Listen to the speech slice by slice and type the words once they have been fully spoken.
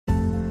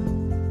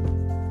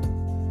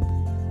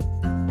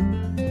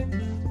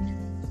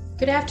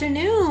Good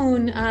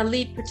afternoon,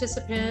 lead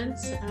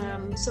participants.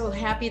 I'm so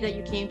happy that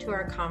you came to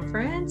our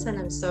conference, and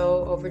I'm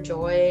so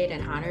overjoyed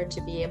and honored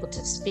to be able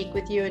to speak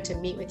with you and to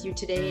meet with you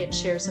today and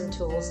share some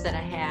tools that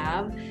I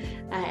have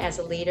as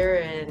a leader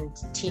and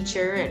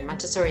teacher and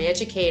Montessori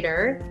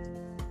educator.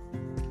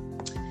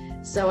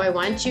 So I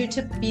want you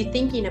to be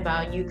thinking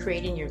about you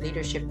creating your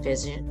leadership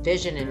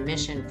vision and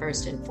mission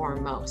first and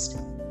foremost.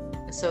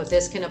 So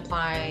this can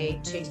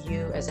apply to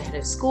you as a head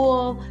of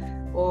school,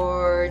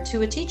 or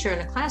to a teacher in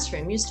a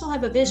classroom. You still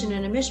have a vision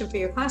and a mission for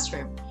your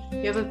classroom.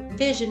 You have a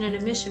vision and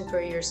a mission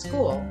for your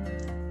school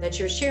that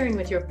you're sharing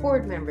with your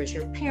board members,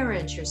 your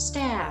parents, your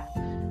staff,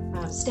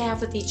 staff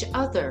with each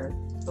other.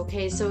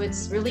 Okay, so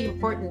it's really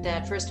important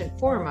that first and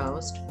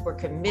foremost, we're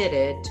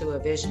committed to a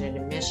vision and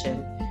a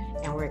mission,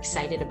 and we're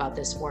excited about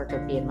this work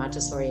of being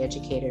Montessori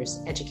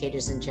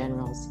educators in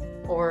general,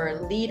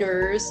 or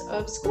leaders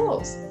of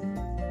schools.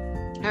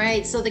 All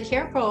right, so the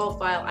care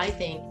profile, I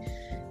think,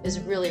 is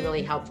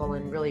really helpful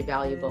and really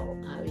valuable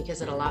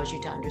because it allows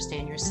you to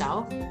understand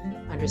yourself,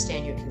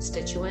 understand your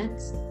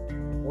constituents,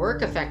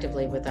 work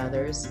effectively with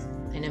others,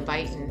 and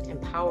invite and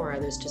empower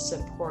others to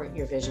support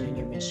your vision and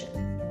your mission.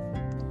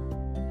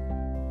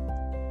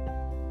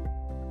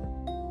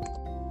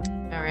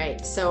 All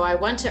right, so I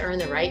want to earn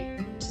the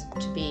right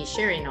to be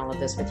sharing all of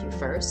this with you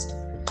first.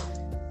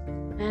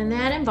 And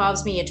that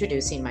involves me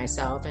introducing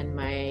myself and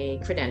my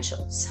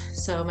credentials.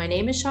 So my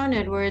name is Shawn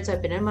Edwards.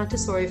 I've been in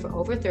Montessori for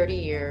over 30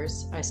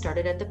 years. I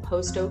started at the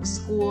Post Oak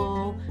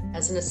School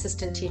as an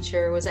assistant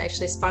teacher, was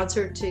actually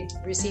sponsored to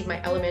receive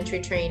my elementary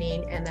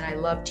training, and then I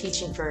loved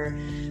teaching for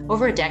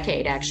over a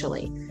decade,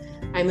 actually.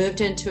 I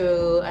moved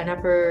into an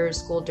upper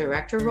school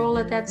director role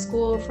at that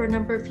school for a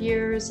number of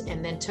years,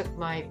 and then took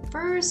my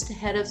first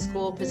head of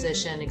school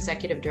position,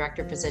 executive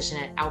director position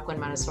at Alcuin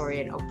Montessori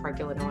in Oak Park,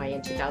 Illinois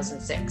in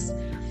 2006.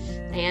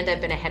 And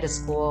I've been a head of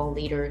school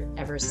leader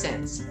ever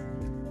since.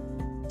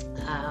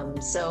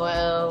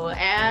 So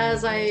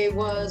as I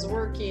was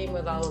working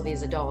with all of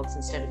these adults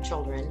instead of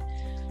children,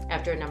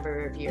 after a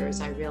number of years,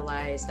 I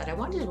realized that I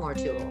wanted more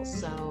tools.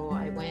 So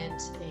I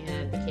went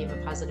and became a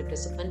positive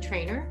discipline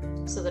trainer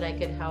so that I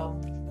could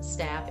help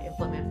staff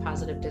implement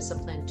positive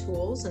discipline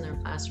tools in their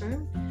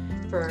classroom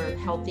for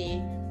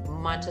healthy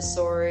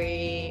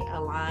Montessori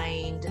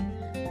aligned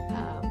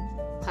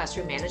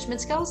classroom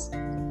management skills.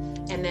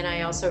 And then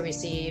I also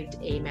received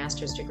a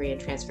master's degree in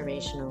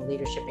transformational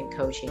leadership and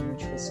coaching,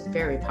 which was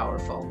very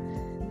powerful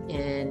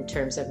in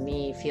terms of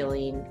me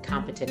feeling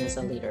competent as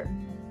a leader.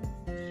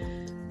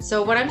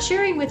 So what I'm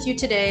sharing with you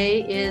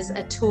today is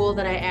a tool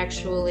that I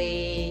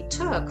actually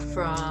took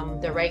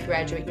from the Wright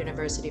Graduate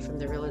University from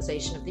the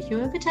Realization of the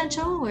Human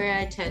Potential, where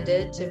I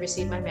attended to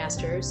receive my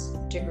master's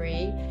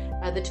degree.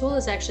 The tool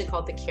is actually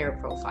called the Care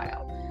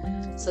Profile.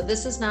 So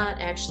this is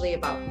not actually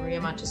about Maria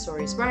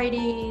Montessori's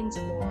writings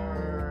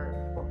or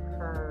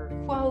her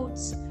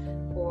quotes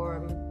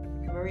or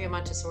Maria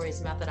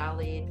Montessori's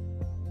methodology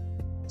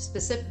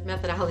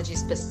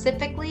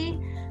specifically,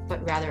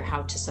 but rather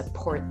how to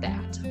support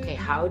that. Okay,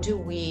 how do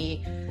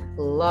we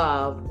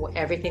love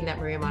everything that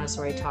Maria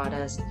Montessori taught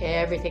us,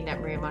 everything that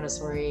Maria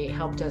Montessori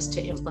helped us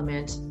to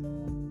implement,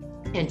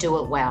 and do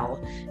it well,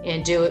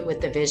 and do it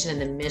with the vision and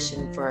the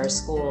mission for our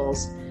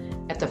schools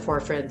at the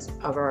forefront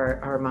of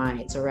our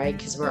minds, all right?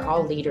 Because we're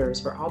all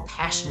leaders, we're all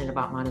passionate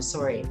about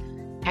Montessori.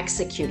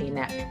 Executing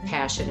that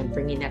passion and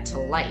bringing that to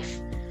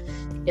life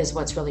is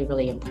what's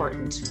really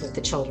important with the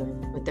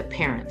children, with the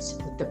parents,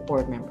 with the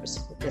board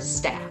members, with the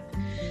staff.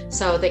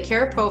 So the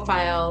Care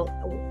Profile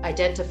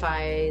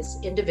identifies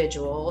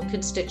individual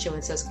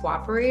constituents as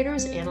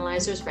cooperators,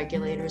 analyzers,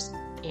 regulators,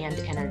 and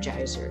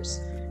energizers.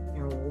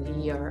 And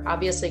we are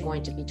obviously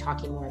going to be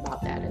talking more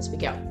about that as we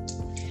go.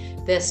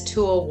 This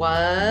tool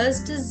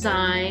was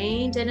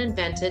designed and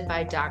invented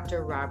by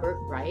Dr. Robert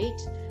Wright,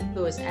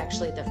 who is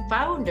actually the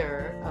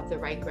founder of the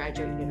Wright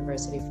Graduate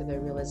University for the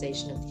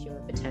Realization of the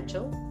Human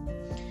Potential.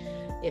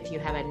 If you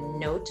have a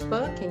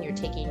notebook and you're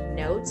taking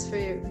notes for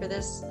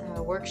this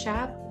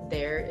workshop,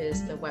 there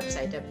is the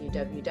website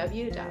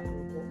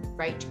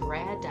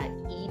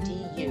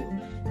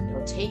www.wrightgrad.edu.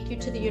 It'll take you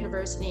to the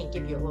university and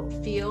give you a little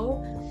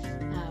feel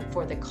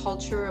for the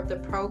culture of the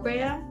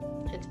program.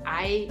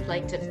 I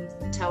like to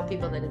tell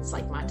people that it's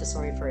like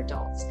Montessori for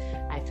adults.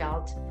 I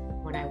felt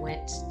when I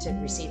went to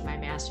receive my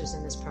master's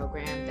in this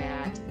program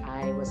that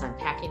I was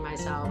unpacking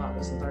myself. I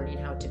was learning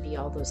how to be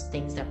all those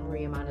things that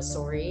Maria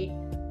Montessori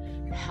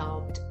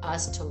helped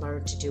us to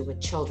learn to do with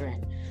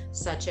children,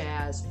 such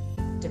as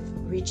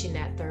reaching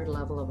that third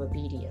level of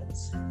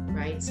obedience,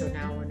 right? So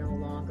now we're no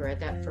longer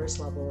at that first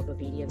level of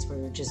obedience where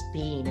we're just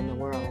being in the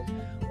world,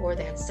 or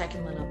that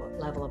second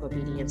level of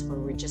obedience where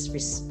we're just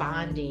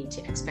responding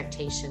to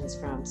expectations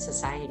from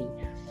society.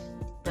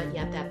 But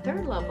yet that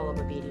third level of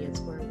obedience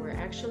where we're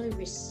actually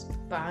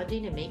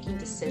responding and making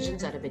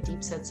decisions out of a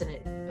deep sense of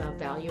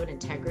value and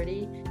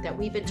integrity that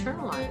we've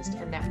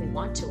internalized and that we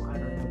want to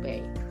honor and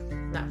obey.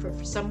 Not for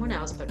someone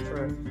else, but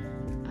for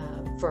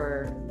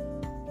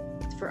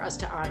us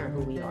to honor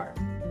who we are.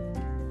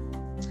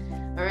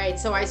 All right,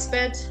 so I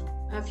spent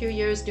a few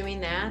years doing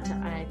that,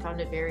 I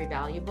found it very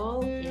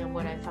valuable. And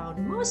what I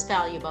found most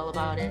valuable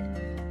about it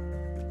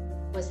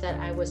was that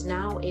I was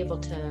now able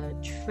to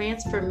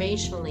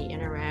transformationally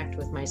interact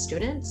with my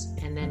students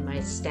and then my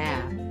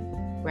staff,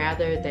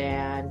 rather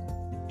than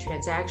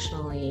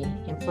transactionally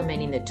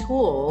implementing the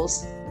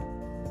tools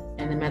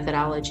and the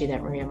methodology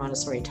that Maria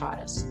Montessori taught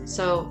us.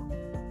 So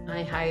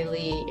I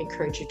highly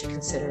encourage you to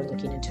consider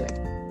looking into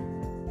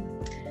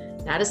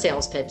it. Not a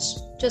sales pitch,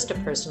 just a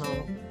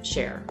personal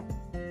share.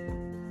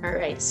 All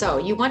right, so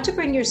you want to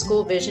bring your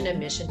school vision and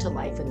mission to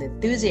life with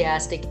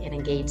enthusiastic and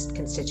engaged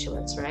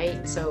constituents,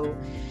 right? So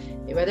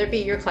whether it be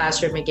your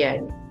classroom,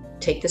 again,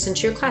 take this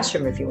into your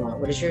classroom if you want.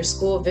 What is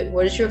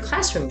your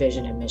classroom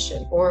vision and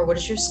mission? Or what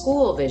is your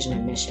school vision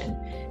and mission?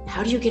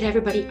 How do you get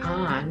everybody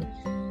on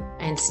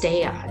and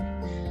stay on?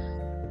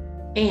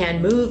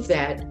 And move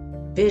that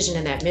vision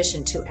and that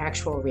mission to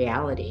actual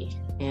reality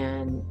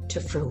and to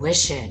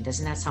fruition.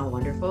 Doesn't that sound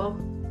wonderful?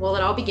 Well,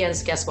 it all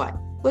begins, guess what?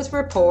 With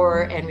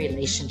rapport and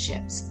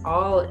relationships.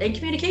 And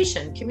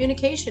communication.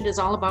 Communication is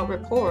all about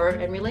rapport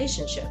and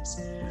relationships.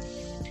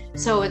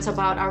 So it's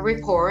about our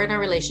rapport and our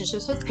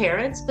relationships with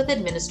parents, with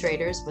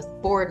administrators, with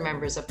board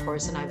members, of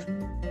course. And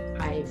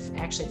I've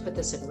actually put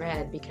this in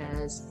red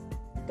because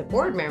the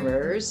board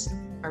members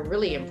are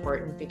really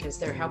important because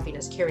they're helping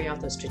us carry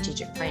out those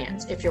strategic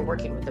plans if you're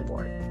working with the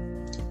board.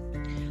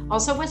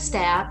 Also with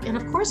staff, and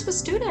of course with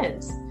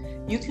students.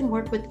 You can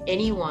work with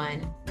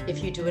anyone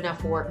if you do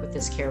enough work with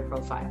this care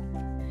profile.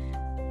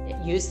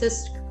 Use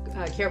this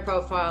care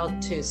profile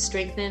to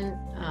strengthen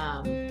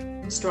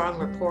strong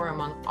rapport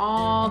among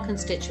all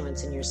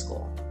constituents in your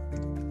school.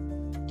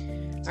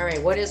 All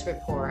right, what is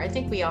rapport? I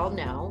think we all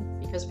know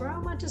because we're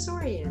all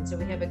Montessorians, so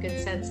we have a good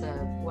sense of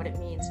what it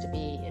means to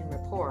be in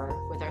rapport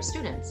with our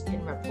students,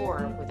 in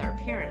rapport with our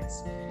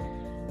parents.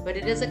 But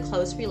it is a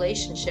close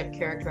relationship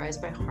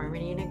characterized by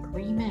harmony and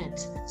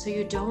agreement. So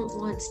you don't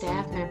want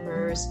staff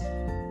members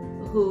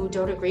who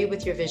don't agree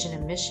with your vision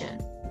and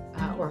mission,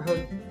 or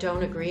who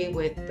don't agree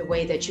with the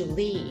way that you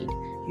lead.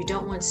 You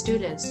don't want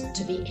students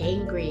to be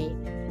angry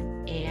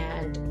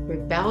and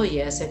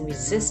rebellious and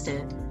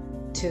resistant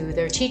to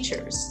their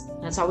teachers.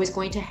 That's always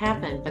going to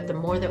happen, but the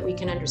more that we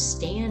can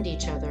understand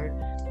each other,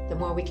 the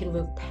more we can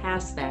move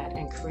past that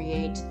and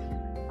create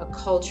a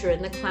culture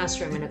in the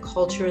classroom and a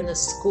culture in the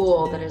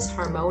school that is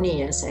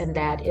harmonious and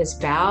that is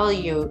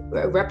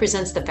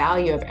represents the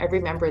value of every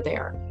member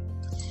there.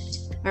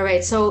 All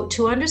right, so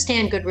to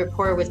understand good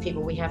rapport with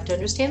people, we have to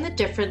understand the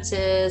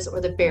differences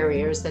or the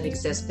barriers that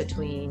exist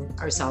between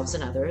ourselves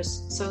and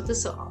others. So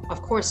this,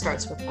 of course,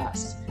 starts with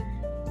us.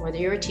 Whether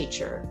you're a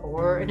teacher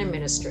or an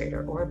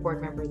administrator or a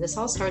board member, this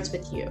all starts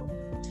with you.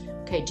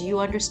 Okay, do you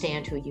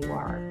understand who you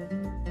are?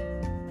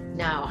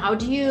 Now,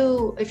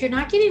 if you're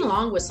not getting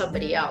along with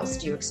somebody else,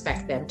 do you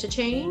expect them to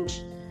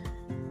change?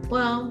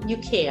 Well, you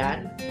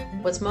can.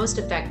 What's most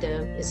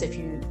effective is if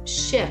you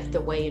shift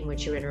the way in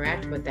which you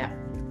interact with that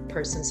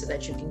person so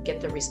that you can get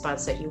the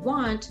response that you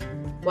want,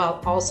 while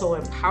also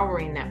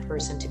empowering that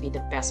person to be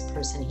the best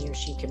person he or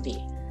she can be.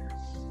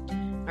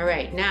 All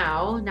right,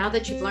 now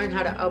that you've learned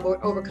how to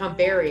overcome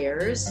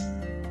barriers,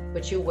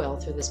 which you will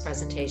through this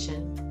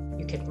presentation,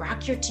 you can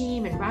rock your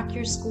team and rock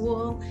your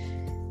school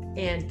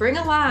and bring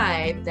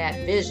alive that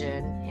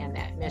vision and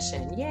that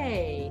mission.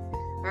 Yay!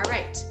 All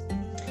right,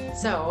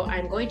 so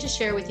I'm going to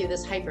share with you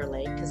this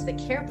hyperlink because the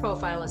care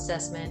profile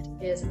assessment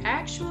is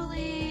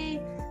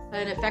actually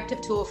an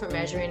effective tool for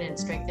measuring and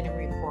strengthening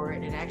rapport,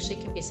 and it actually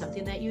can be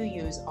something that you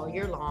use all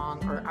year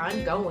long or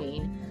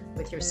ongoing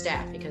with your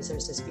staff, because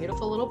there's this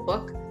beautiful little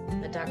book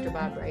that Dr.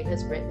 Bob Wright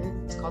has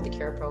written. It's called the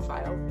Care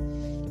Profile.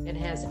 It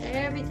has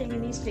everything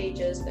in these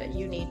pages that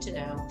you need to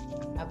know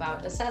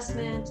about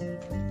assessment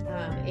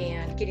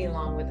and getting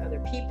along with other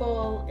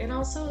people. And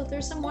also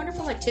there's some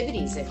wonderful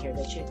activities in here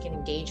that you can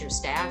engage your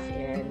staff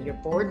in, your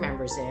board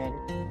members in.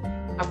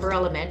 Upper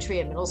elementary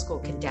and middle school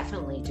can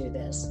definitely do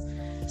this.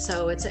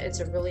 So it's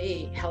a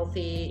really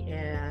healthy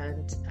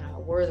and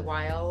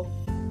worthwhile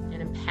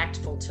and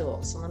impactful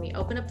tool. So let me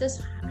open up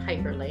this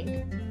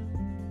hyperlink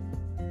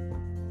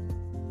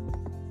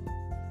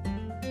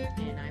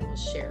and I will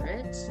share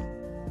it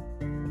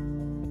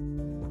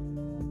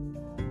on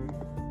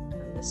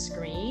the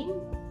screen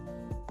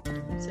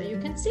so you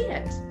can see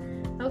it.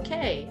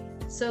 Okay,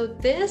 so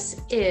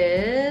this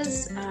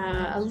is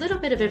a little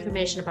bit of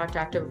information about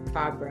Dr.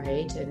 Bob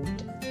Wright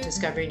and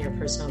discovering your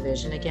personal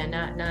vision. Again,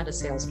 not a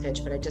sales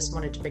pitch, but I just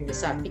wanted to bring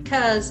this up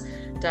because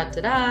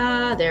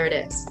there it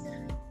is.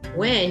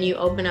 When you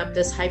open up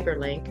this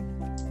hyperlink,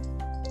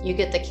 you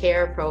get the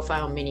Care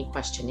Profile mini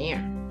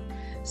questionnaire.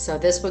 So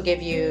this will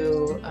give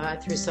you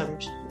through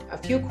a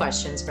few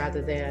questions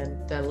rather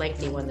than the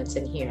lengthy one that's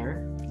in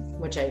here,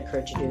 which I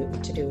encourage you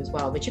to do as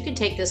well. But you can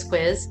take this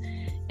quiz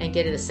and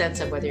get a sense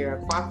of whether you're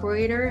a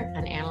cooperator,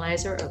 an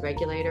analyzer, a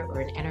regulator,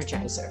 or an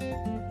energizer.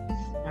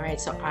 All right,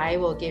 so I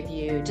will give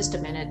you just a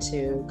minute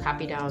to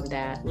copy down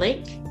that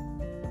link.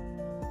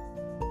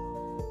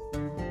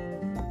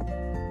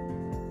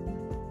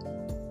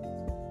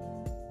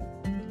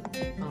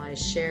 While I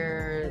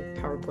share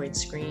the PowerPoint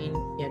screen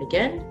yet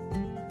again.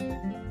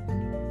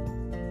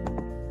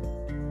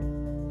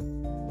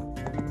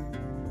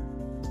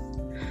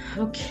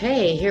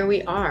 Okay, here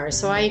we are.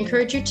 So I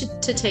encourage you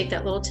to take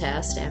that little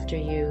test after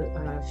you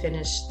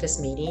finish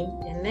this meeting.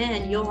 And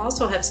then you'll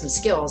also have some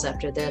skills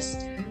after this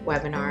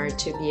webinar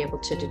to be able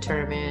to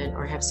determine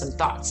or have some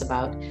thoughts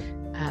about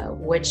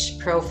which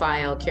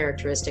profile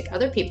characteristic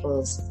other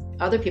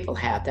people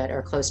have that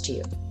are close to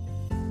you.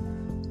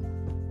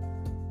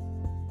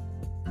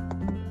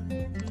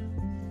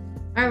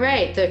 All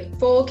right, the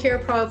full care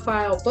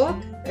profile book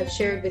I've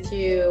shared with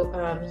you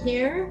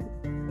here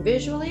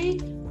visually.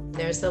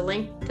 There's the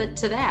link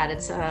to that.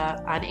 It's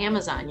on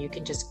Amazon. You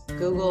can just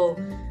Google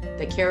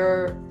the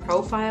Care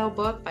Profile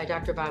book by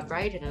Dr. Bob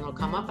Bright, and it'll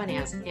come up on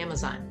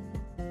Amazon.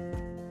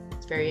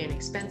 It's very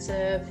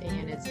inexpensive,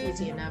 and it's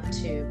easy enough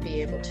to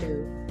be able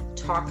to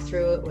talk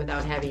through it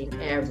without having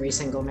every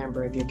single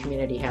member of your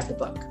community have the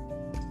book.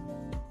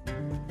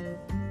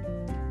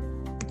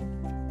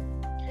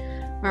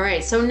 All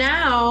right, so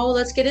now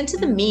let's get into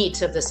the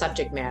meat of the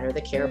subject matter,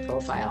 the care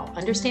profile.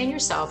 Understand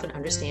yourself and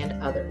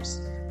understand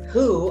others.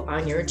 Who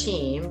on your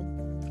team,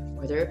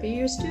 whether it be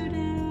your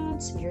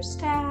students, your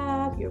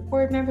staff, your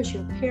board members,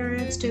 your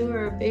parents too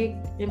are a big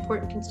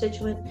important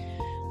constituent,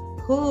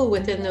 who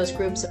within those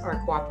groups are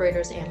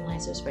cooperators,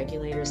 analyzers,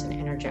 regulators, and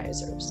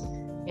energizers,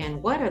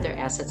 and what are their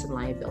assets and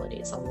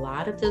liabilities. A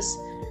lot of this,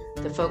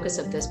 the focus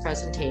of this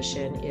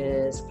presentation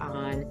is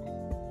on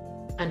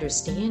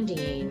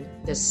understanding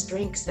the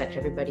strengths that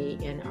everybody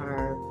in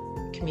our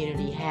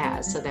community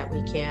has so that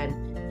we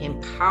can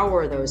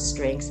empower those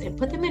strengths and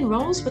put them in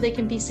roles where they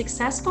can be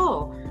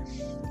successful.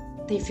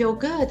 They feel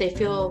good, they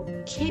feel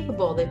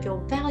capable, they feel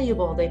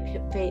valuable,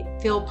 they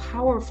feel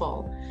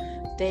powerful,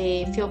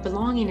 they feel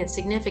belonging and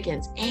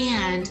significance,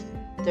 and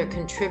they're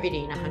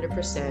contributing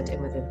 100%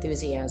 and with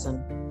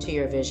enthusiasm to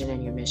your vision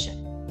and your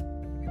mission.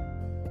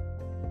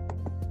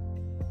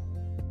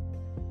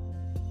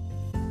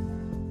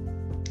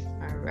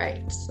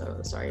 Right, so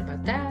sorry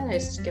about that. I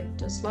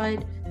skipped a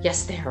slide.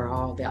 Yes, they are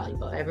all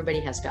valuable.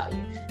 Everybody has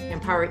value.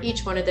 Empower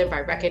each one of them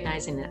by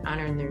recognizing and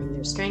honoring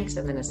their strengths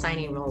and then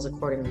assigning roles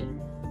accordingly.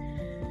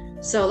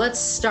 So let's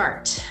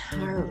start.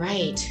 All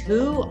right,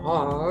 who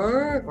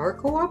are our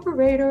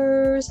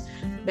cooperators?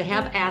 They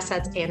have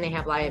assets and they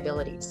have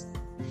liabilities.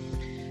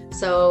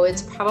 So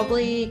it's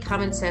probably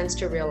common sense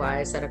to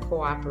realize that a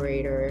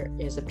cooperator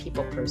is a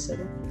people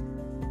person,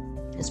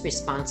 is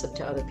responsive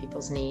to other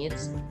people's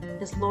needs,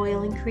 is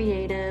loyal and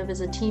creative,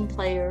 is a team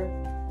player,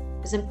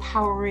 is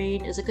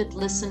empowering, is a good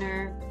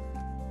listener,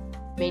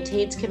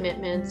 maintains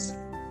commitments,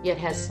 yet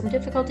has some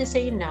difficulty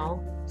saying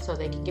no, so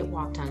they can get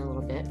walked on a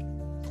little bit.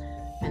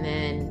 And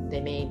then they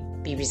may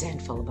be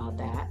resentful about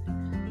that.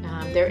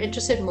 They're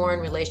interested more in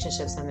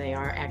relationships than they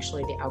are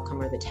actually the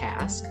outcome or the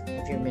task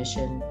of your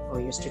mission or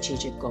your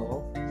strategic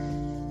goal.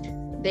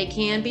 They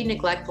can be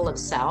neglectful of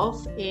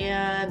self,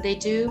 and they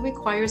do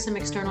require some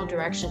external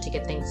direction to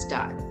get things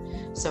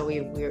done. So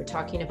we were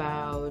talking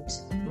about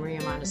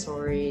Maria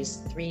Montessori's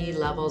 3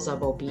 levels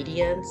of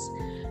obedience.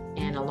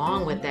 And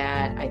along with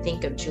that, I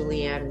think of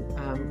Julianne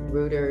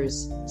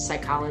Reuter's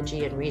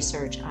psychology and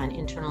research on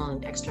internal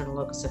and external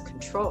locus of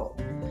control.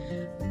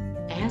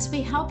 As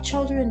we help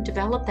children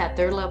develop that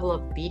 3rd level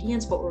of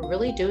obedience, what we're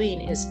really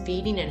doing is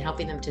feeding and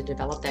helping them to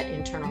develop that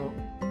internal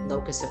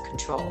locus of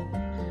control,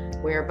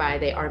 whereby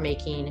they are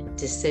making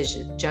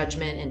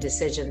judgment and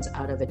decisions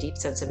out of a deep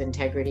sense of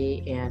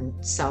integrity and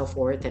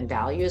self-worth and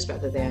values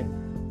rather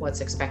than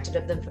what's expected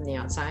of them from the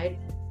outside.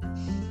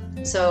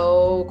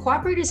 So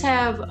cooperators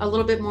have a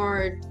little bit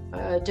more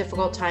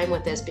difficult time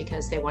with this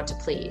because they want to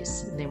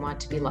please, and they want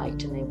to be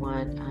liked, and they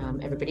want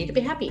everybody to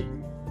be happy.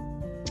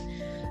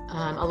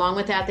 Along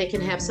with that, they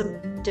can have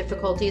some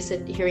difficulties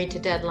adhering to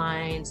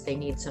deadlines. They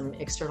need some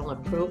external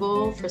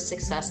approval for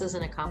successes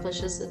and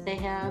accomplishments that they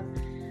have.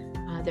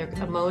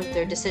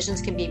 Their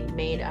decisions can be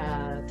made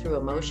through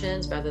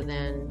emotions rather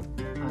than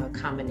a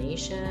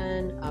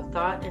combination of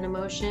thought and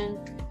emotion.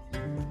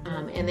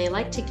 And they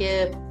like to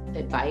give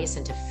advice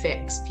and to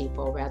fix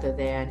people rather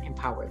than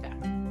empower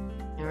them.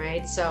 All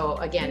right, so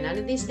again, none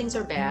of these things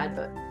are bad,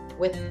 but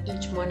with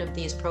each one of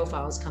these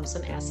profiles comes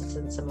some assets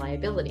and some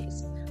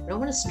liabilities. We don't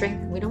want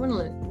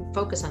to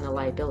focus on the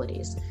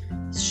liabilities.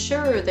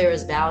 Sure, there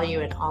is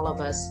value in all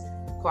of us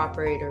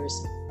cooperators,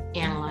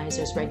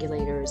 analyzers,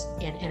 regulators,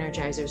 and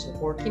energizers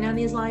working on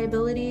these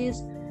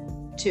liabilities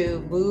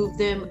to move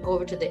them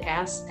over to the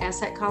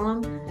asset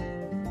column.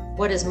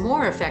 What is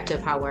more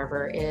effective,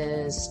 however,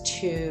 is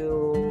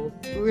to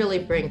really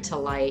bring to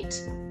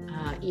light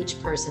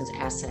each person's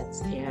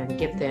assets and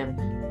give them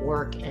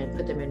work and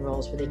put them in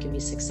roles where they can be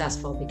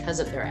successful because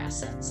of their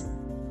assets.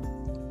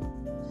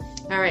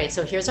 All right,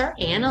 so here's our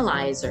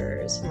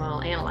analyzers.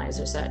 Well,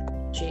 analyzers,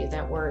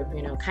 that word,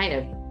 kind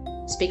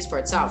of speaks for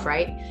itself,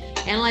 right?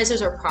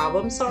 Analyzers are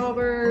problem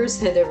solvers.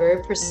 They're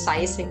very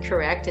precise and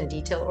correct and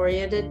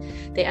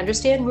detail-oriented. They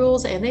understand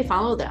rules and they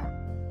follow them.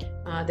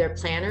 They're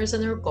planners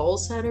and they're goal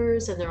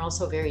setters, and they're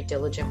also very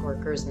diligent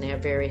workers, and they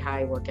have very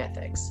high work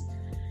ethics.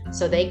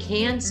 So they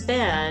can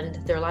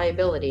spend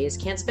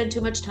can't spend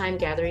too much time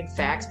gathering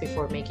facts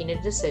before making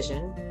a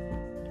decision,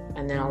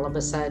 and then all of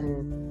a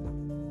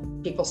sudden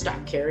people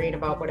stop caring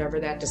about whatever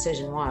that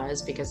decision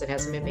was because it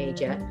hasn't been made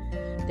yet.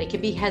 They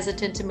can be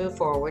hesitant to move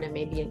forward and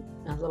maybe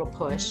a little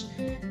push.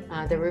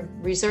 They're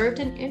reserved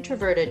and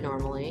introverted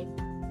normally,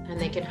 and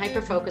they can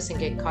hyper-focus and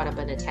get caught up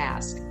in a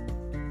task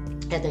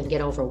and then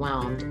get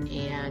overwhelmed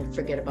and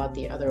forget about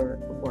the other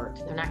work.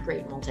 They're not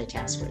great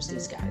multitaskers,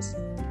 these guys.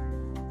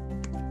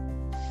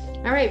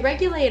 All right,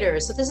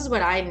 regulators. So this is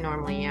what I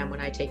normally am when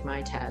I take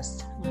my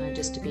test,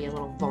 just to be a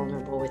little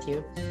vulnerable with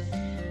you.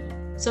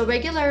 So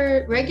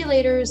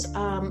regulators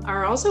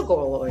are also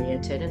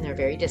goal-oriented, and they're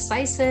very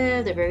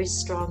decisive. They're very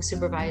strong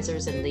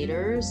supervisors and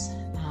leaders.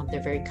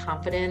 They're very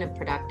confident and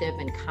productive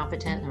and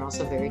competent. And they're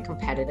also very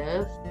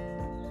competitive.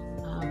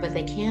 But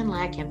they can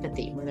lack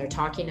empathy when they're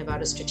talking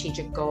about a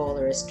strategic goal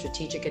or a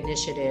strategic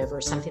initiative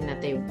or something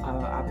that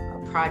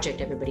a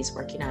project everybody's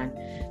working on.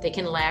 They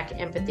can lack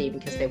empathy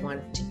because they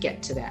want to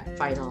get to that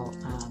final,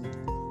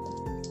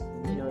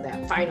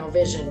 that final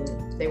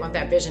vision. They want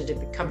that vision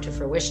to come to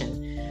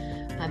fruition.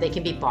 They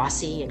can be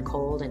bossy and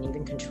cold and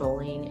even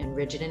controlling and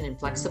rigid and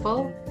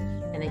inflexible,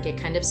 and they get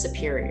kind of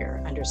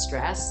superior under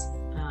stress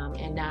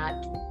and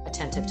not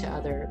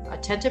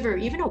attentive or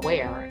even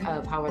aware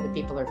of how other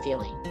people are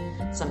feeling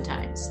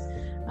sometimes.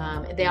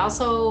 They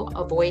also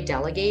avoid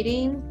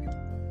delegating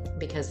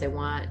because they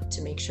want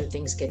to make sure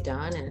things get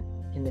done and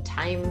in the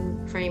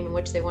time frame in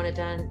which they want it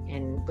done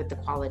and with the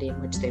quality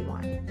in which they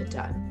want it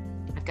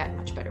done. I've gotten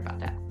much better about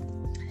that.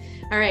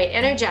 All right,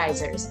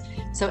 energizers.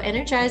 So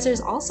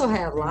energizers also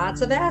have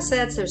lots of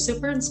assets. They're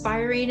super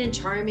inspiring and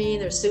charming.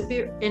 They're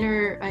super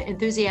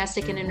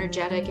enthusiastic and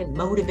energetic and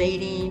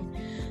motivating.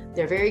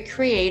 They're very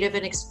creative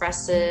and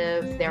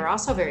expressive. They're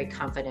also very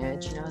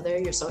confident.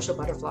 They're your social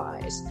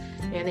butterflies,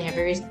 and they have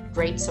very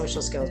great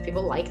social skills.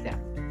 People like them.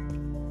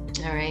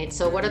 All right,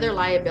 so what are their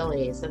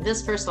liabilities? And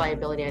this first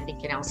liability, I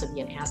think, can also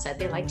be an asset.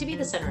 They like to be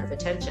the center of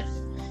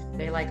attention.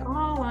 They like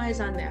all eyes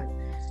on them.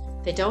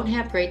 They don't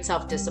have great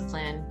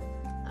self-discipline.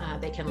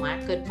 They can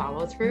lack good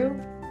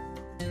follow-through,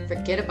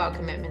 forget about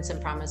commitments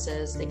and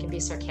promises. They can be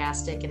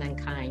sarcastic and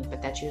unkind,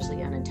 but that's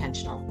usually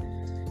unintentional.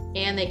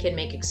 And they can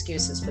make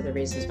excuses for the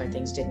reasons why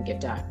things didn't get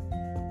done.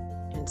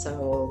 And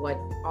so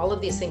all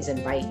of these things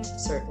invite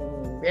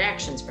certain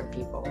reactions from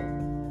people.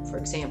 For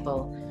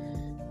example,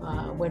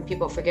 when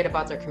people forget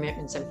about their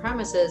commitments and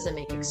promises and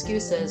make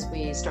excuses,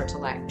 we start to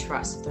lack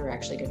trust that they're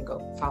actually going to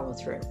go follow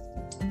through.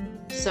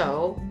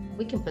 So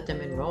we can put them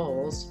in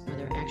roles where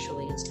they're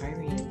actually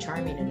inspiring and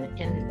charming and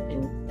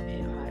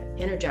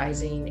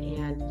energizing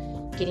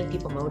and getting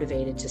people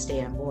motivated to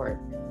stay on board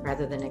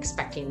rather than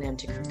expecting them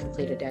to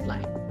complete a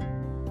deadline.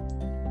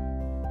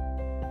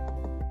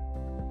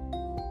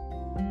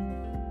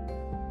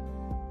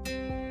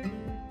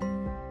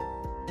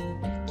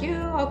 Thank you.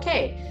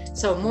 Okay,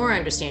 so more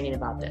understanding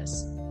about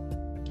this.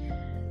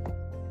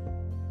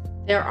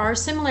 There are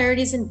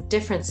similarities and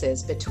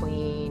differences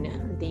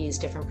between these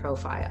different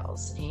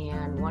profiles,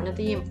 and one of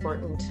the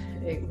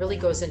it really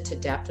goes into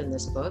depth in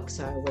this book,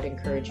 so I would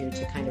encourage you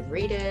to kind of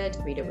read it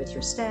with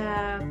your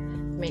staff,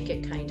 make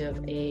it kind of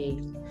a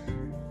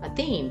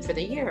theme for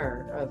the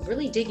year of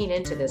really digging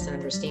into this and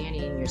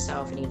understanding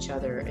yourself and each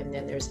other. And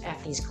then there's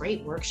these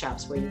great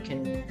workshops where you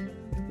can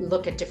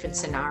look at different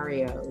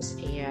scenarios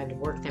and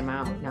work them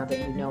out now that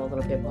you know a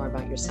little bit more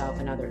about yourself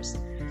and others.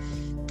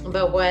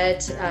 But what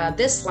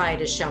this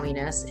slide is showing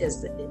us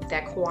is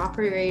that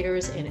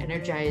cooperators and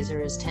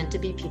energizers tend to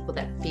be people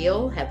that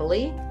feel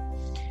heavily,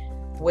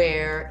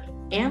 where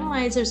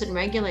analyzers and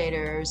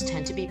regulators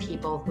tend to be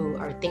people who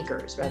are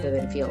thinkers rather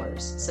than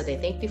feelers. So they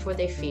think before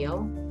they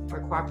feel, or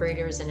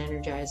cooperators and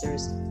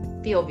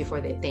energizers feel before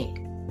they think.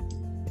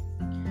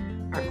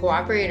 Our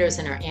cooperators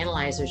and our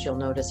analyzers, you'll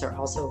notice, are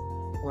also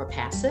more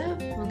passive.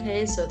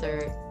 Okay, so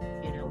they're,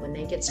 when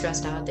they get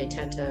stressed out, they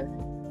tend to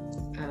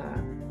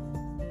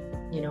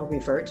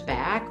revert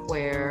back,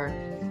 where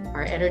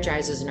our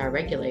energizers and our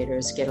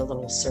regulators get a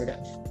little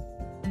assertive.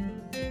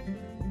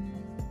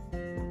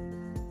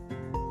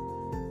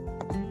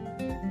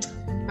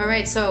 All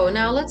right, so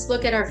now let's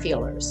look at our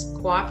feelers.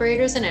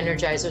 Cooperators and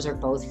energizers are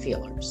both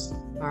feelers.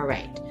 All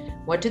right,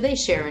 what do they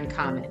share in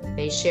common?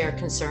 They share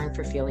concern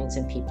for feelings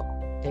and people.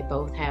 They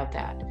both have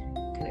that.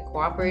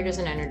 Cooperators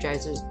and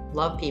energizers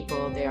love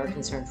people. They are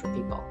concerned for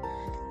people.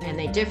 And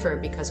they differ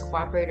because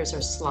cooperators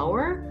are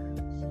slower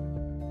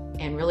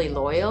and really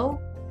loyal.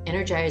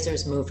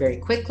 Energizers move very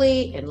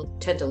quickly and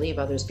tend to leave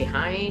others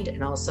behind,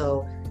 and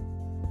also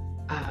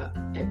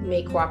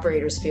make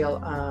cooperators feel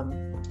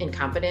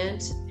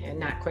incompetent and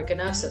not quick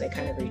enough, so they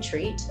kind of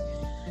retreat.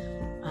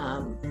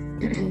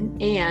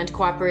 And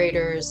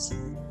cooperators,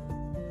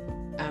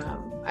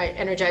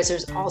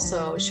 energizers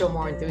also show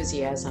more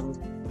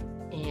enthusiasm,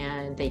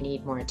 and they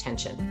need more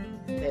attention.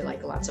 They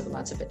like lots of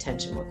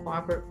attention. Where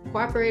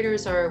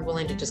cooperators are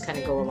willing to just kind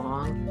of go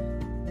along.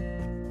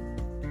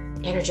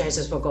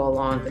 Energizers will go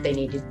along, but they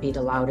need to be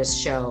the loudest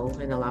show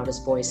and the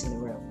loudest voice in the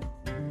room.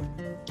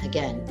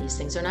 Again, these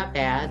things are not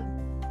bad.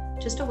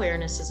 Just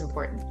awareness is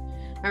important.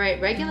 All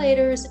right,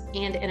 regulators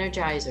and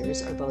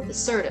energizers are both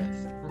assertive.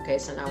 Okay,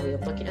 so now we're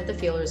looking at the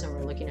feelers and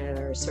we're looking at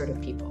our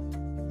assertive people,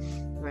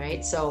 right?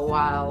 right? So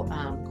while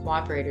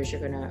cooperators, you're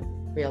going to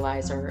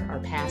realize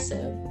are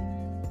passive.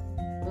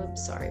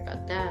 Oops, sorry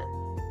about that.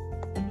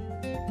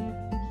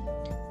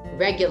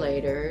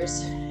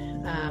 Regulators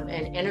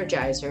and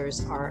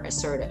energizers are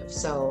assertive.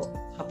 So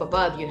up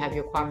above, you have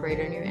your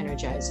cooperator and your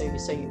energizer.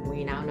 So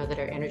we now know that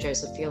our energizer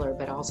is a feeler,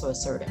 but also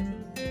assertive.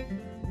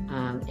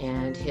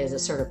 And his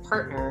assertive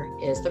partner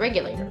is the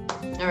regulator.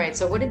 All right,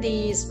 so what do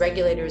these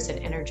regulators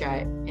and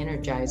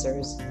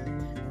energizers,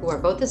 who are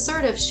both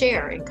assertive,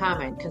 share in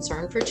common?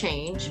 Concern for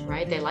change,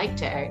 right?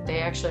 They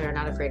actually are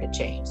not afraid of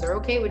change. They're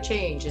okay with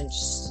change and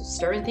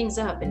stirring things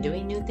up and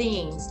doing new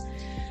things,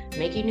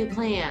 making new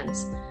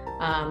plans.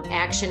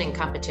 Action and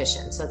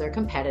competition. So they're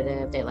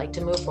competitive. They like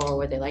to move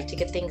forward. They like to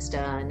get things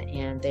done,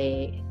 and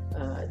they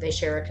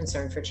share a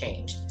concern for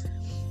change.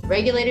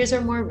 Regulators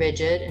are more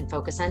rigid and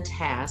focus on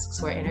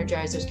tasks, where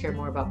energizers care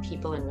more about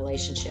people and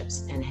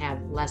relationships and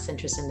have less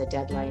interest in the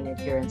deadline,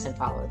 adherence, and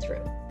follow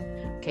through.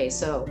 Okay,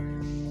 so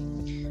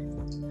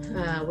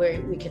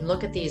where we can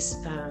look at these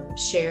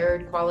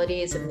shared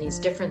qualities and these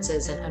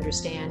differences and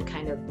understand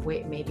kind of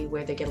maybe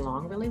where they get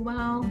along really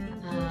well.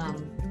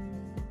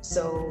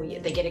 So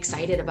they get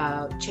excited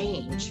about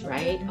change,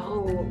 right?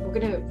 Oh, we're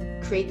going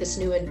to create this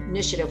new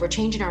initiative. We're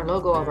changing our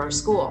logo of our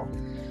school.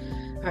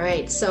 All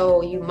right,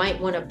 so you might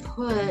want to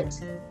put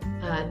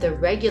the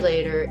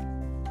regulator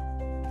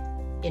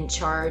in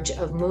charge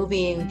of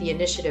moving the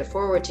initiative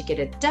forward to get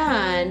it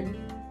done,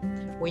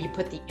 where you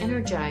put the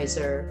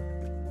energizer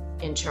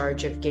in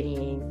charge of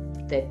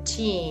getting the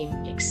team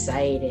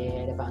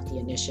excited about the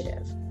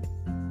initiative.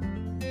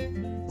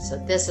 So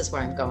this is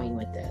where I'm going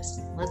with this.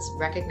 Let's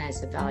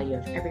recognize the value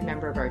of every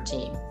member of our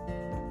team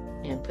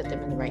and put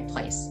them in the right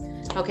place.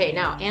 Okay,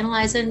 now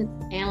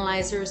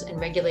analyzers and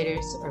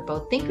regulators are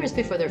both thinkers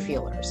before they're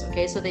feelers.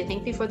 Okay, so they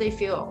think before they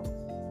feel.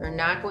 They're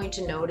not going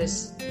to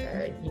notice,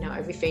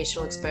 every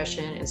facial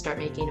expression and start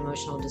making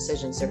emotional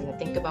decisions. They're going to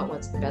think about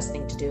what's the best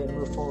thing to do and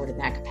move forward in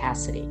that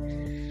capacity.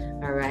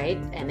 All right,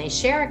 and they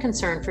share a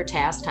concern for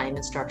task, time,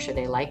 and structure.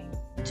 They like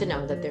to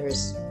know that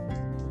there's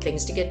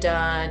things to get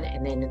done,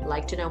 and they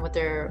like to know what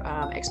their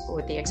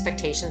what the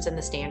expectations and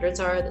the standards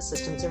are, the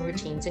systems and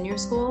routines in your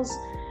schools.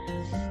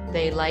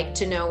 They like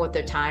to know what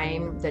the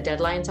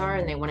deadlines are,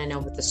 and they want to know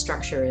what the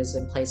structure is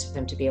in place for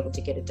them to be able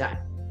to get it done.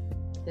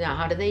 Now,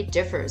 how do they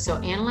differ? So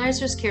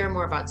analyzers care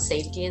more about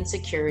safety and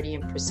security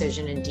and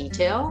precision and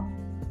detail,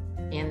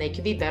 and they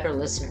can be better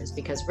listeners,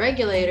 because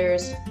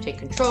regulators take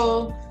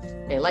control.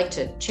 They like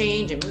to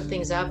change and move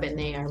things up, and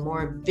they are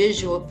more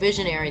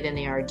visionary than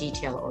they are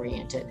detail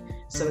oriented.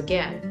 So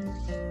again,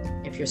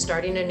 if you're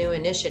starting a new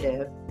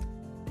initiative,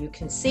 you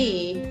can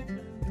see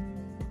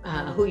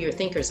who your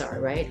thinkers are,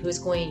 right?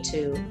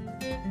 The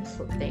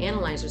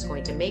analyzer is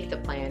going to make the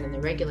plan, and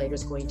the regulator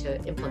is going to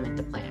implement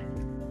the plan.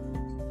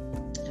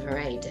 All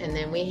right, and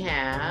then we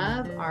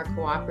have our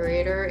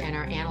cooperator and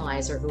our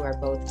analyzer, who are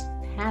both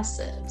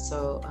passive.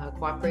 So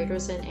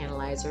cooperators and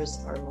analyzers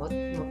are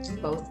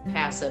both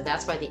passive.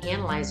 That's why the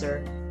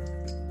analyzer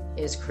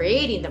is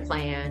creating the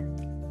plan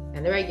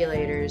and the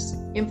regulators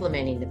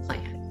implementing the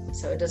plan.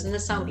 So doesn't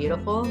this sound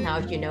beautiful? Now,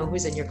 if you know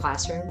who's in your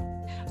classroom,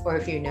 or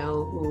if you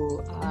know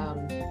who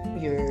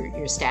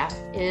your staff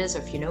is, or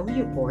if you know who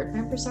your board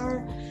members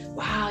are,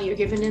 wow, you're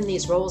giving them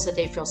these roles that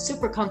they feel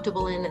super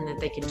comfortable in and that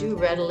they can do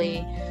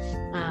readily.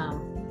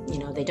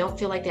 They don't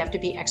feel like they have to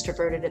be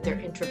extroverted if they're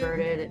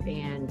introverted,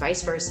 and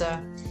vice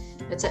versa.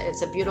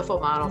 It's a beautiful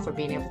model for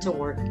being able to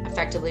work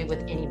effectively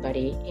with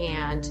anybody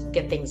and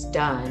get things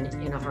done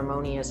in a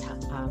harmonious,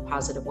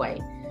 positive way.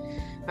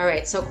 All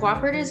right, so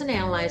cooperators and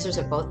analyzers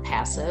are both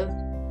passive,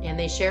 and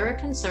they share a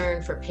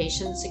concern for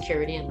patient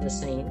security and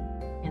listening,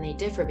 and they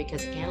differ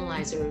because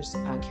analyzers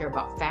care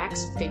about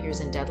facts,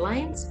 figures, and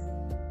deadlines,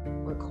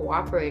 where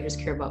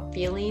cooperators care about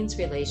feelings,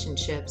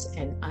 relationships,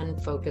 and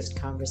unfocused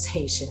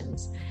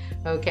conversations.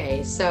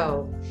 Okay,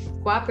 so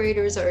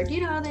cooperators are,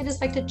 they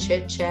just like to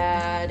chit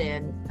chat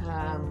and,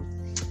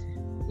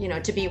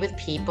 to be with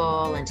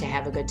people and to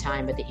have a good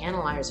time. But the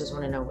analyzers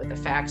want to know what the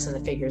facts and the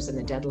figures and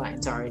the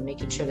deadlines are, and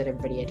making sure that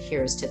everybody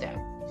adheres to them.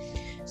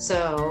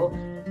 So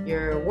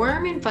your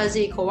warm and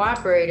fuzzy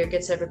cooperator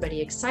gets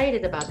everybody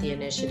excited about the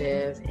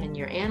initiative, and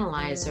your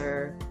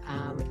analyzer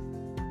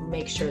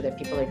makes sure that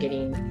people are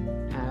getting,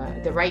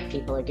 the right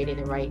people are getting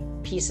the right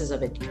pieces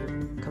of it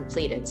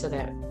completed so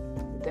that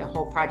the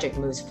whole project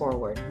moves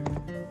forward.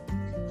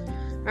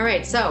 All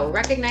right, so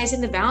recognizing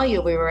the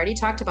value, we already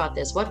talked about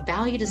this. What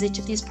value does each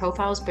of these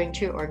profiles bring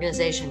to your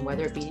organization,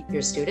 whether it be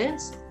your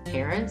students,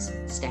 parents,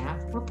 staff,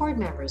 or board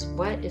members?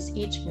 What is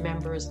each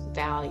member's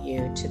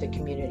value to the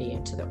community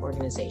and to the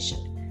organization?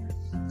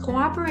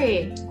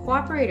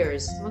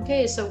 Cooperators.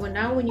 Okay, so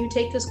when you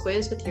take this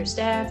quiz with your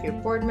staff, your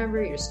board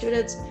member, your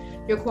students,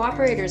 your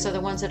cooperators are the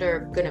ones that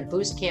are going to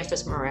boost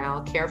campus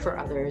morale, care for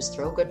others,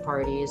 throw good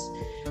parties.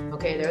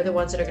 Okay, they're the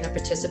ones that are going to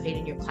participate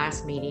in your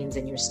class meetings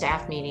and your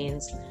staff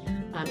meetings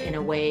in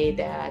a way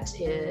that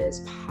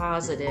is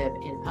positive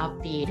and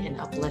upbeat and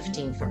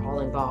uplifting for all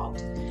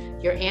involved.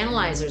 Your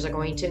analyzers are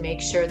going to make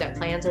sure that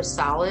plans are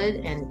solid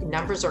and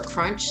numbers are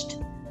crunched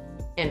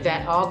and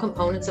vet all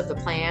components of the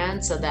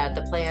plan so that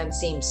the plan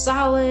seems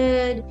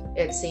solid,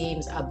 it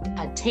seems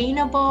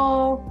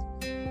attainable.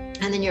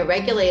 And then your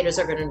regulators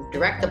are going to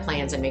direct the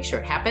plans and make sure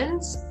it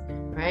happens,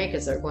 right?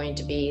 Because they're going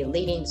to be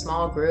leading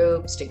small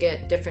groups to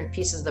get different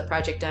pieces of the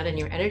project done. And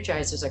your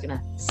energizers are going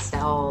to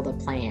sell the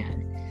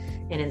plan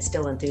and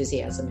instill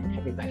enthusiasm in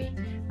everybody,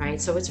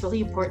 right? So it's really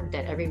important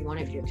that every one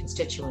of your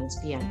constituents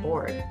be on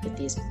board with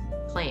these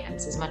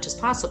plans as much as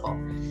possible.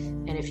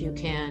 And if you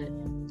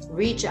can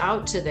reach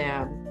out to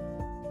them,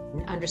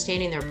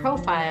 understanding their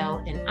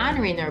profile and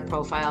honoring their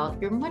profile,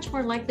 you're much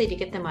more likely to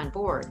get them on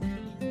board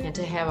and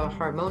to have a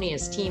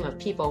harmonious team of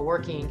people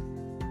working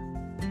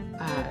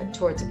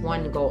towards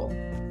one goal.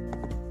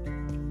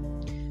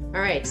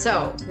 All right,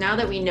 so now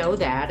that we know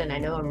that, and I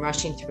know I'm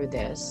rushing through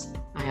this,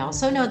 I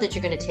also know that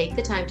you're going to take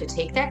the time to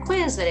take that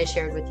quiz that I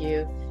shared with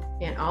you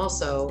and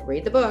also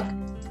read the book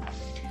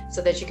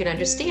so that you can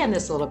understand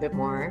this a little bit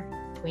more.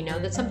 We know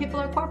that some people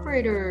are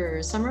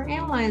cooperators, some are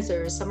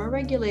analyzers, some are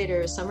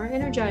regulators, some are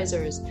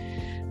energizers.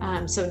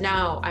 So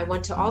now I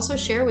want to also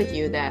share with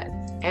you that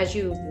as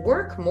you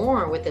work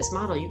more with this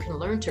model, you can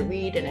learn to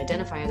read and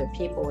identify other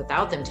people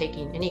without them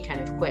taking any kind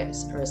of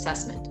quiz or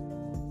assessment.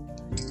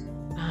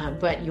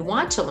 But you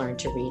want to learn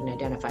to read and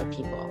identify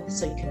people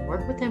so you can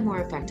work with them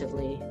more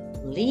effectively,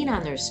 lean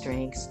on their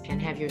strengths,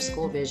 and have your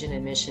school vision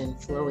and mission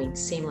flowing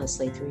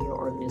seamlessly through your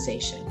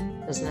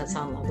organization. Doesn't that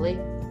sound lovely?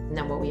 Isn't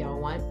that what we all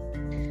want?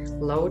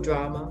 Low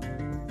drama.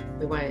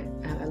 We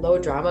want low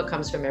drama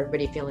comes from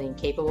everybody feeling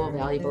capable,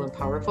 valuable, and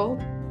powerful,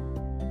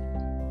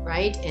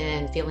 right?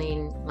 And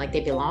feeling like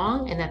they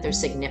belong and that they're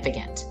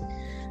significant.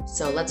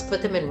 So let's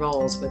put them in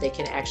roles where they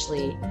can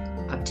actually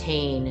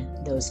obtain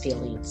those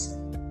feelings.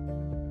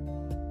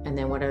 And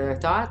then what are their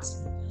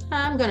thoughts?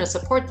 I'm going to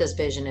support this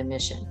vision and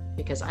mission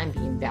because I'm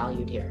being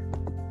valued here.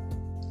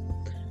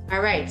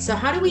 All right, so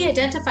how do we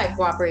identify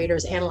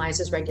cooperators,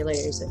 analyzers,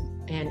 regulators,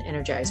 and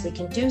energize? We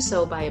can do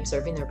so by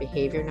observing their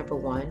behavior, number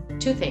one.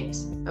 Two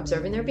things,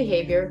 observing their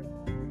behavior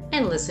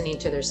and listening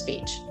to their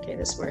speech. Okay,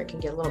 this is where it can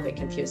get a little bit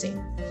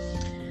confusing.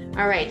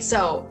 All right,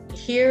 so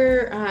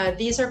here,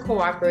 these are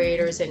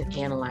cooperators and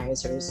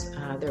analyzers.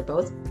 They're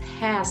both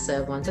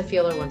passive. One's a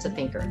feeler, one's a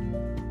thinker.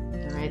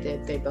 All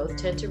right, they both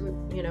tend to,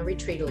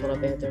 retreat a little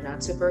bit. They're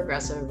not super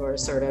aggressive or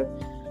assertive.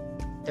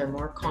 They're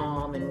more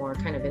calm and more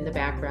kind of in the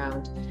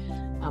background.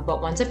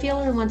 But one's a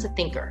feeler and one's a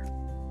thinker.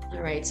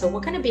 All right, so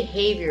what kind of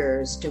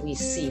behaviors do we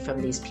see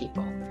from these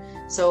people?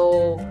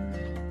 So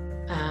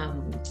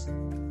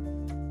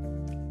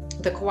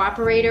the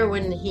cooperator,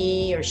 when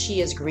he or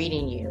she is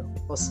greeting you,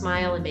 will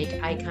smile and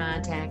make eye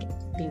contact,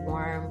 be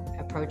warm,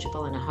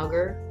 approachable, and a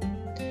hugger.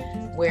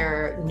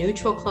 Wear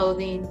neutral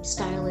clothing,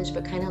 stylish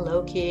but kind of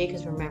low-key,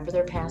 because remember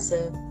they're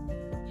passive.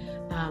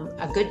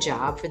 A good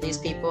job for these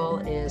people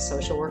is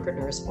social worker,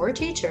 nurse, or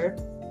teacher.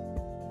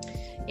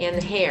 And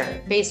the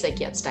hair, basic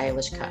yet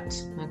stylish cut.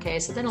 Okay,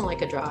 so they don't like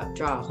to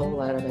draw a whole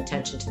lot of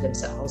attention to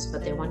themselves,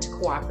 but they want to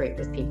cooperate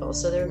with people.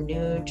 So they're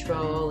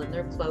neutral in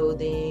their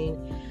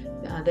clothing.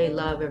 They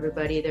love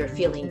everybody. They're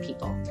feeling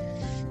people.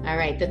 All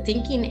right, the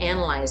thinking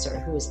analyzer,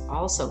 who is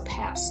also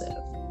passive,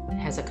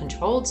 has a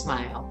controlled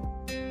smile,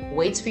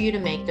 waits for you to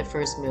make the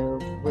first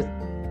move,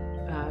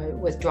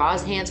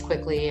 withdraws hands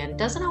quickly, and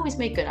doesn't always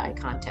make good eye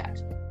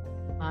contact.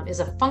 Is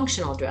a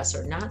functional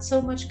dresser, not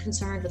so much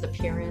concerned with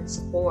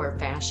appearance or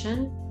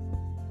fashion.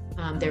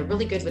 They're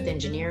really good with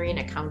engineering,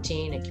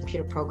 accounting, and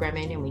computer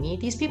programming, and we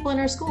need these people in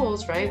our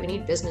schools, right? We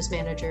need business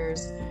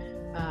managers.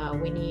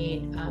 We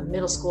need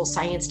middle school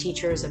science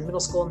teachers and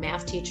middle school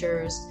math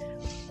teachers.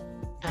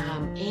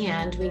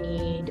 And we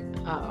need,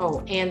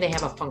 and they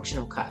have a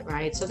functional cut,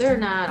 right? So they're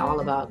not all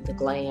about the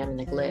glam and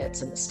the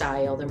glitz and the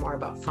style. They're more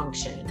about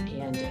function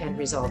and end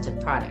result and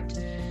product.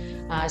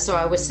 So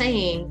I was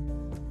saying,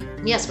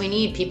 yes, we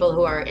need people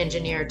who are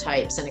engineer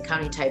types and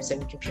accounting types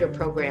and computer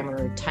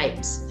programmer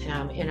types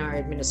in our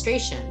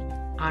administration,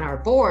 on our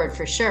board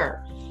for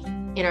sure,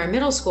 in our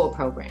middle school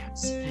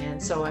programs.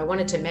 And so I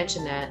wanted to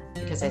mention that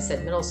because I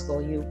said middle school,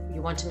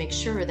 you want to make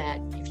sure that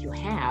if you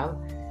have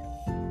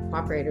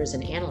cooperators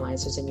and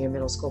analyzers in your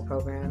middle school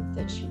program,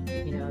 that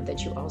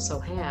you also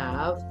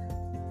have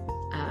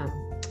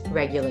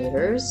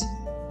regulators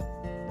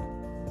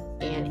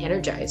and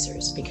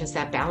energizers, because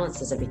that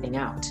balances everything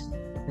out.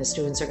 The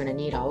students are going to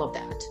need all of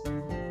that.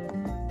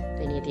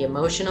 They need the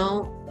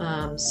emotional,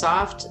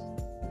 soft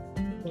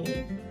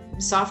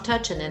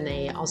touch, and then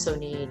they also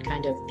need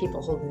kind of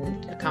people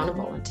holding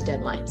accountable to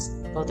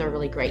deadlines. Both are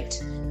really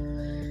great.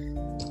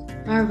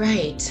 All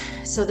right,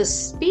 so the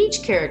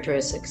speech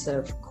characteristics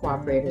of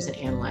cooperators and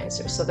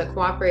analyzers. So the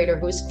cooperator,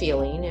 who's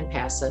feeling and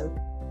passive,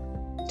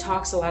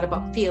 talks a lot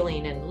about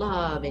feeling and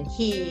love and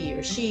he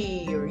or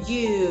she or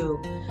you.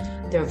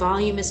 Their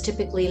volume is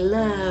typically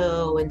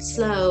low and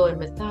slow and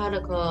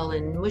methodical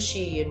and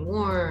mushy and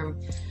warm.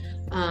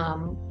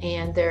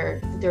 And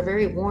they're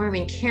very warm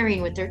and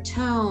caring with their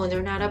tone.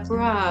 They're not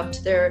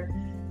abrupt. They're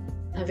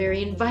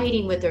very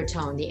inviting with their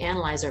tone. The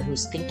analyzer,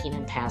 who's thinking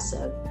and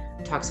passive,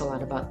 talks a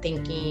lot about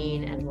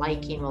thinking and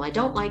liking. Well, I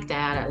don't like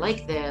that. I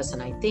like this.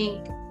 And I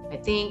think,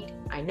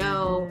 I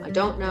know, I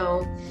don't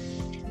know.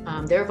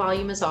 Their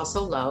volume is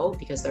also low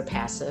because they're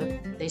passive.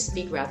 They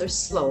speak rather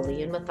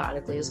slowly and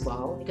methodically as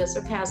well because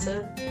they're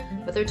passive,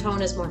 but their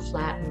tone is more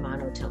flat and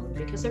monotone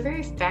because they're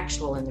very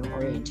factual in their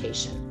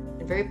orientation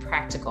and very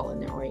practical in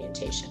their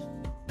orientation.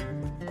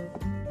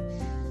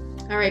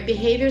 All right,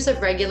 behaviors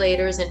of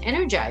regulators and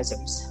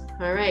energizers.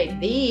 All right,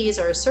 these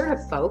are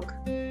assertive folk,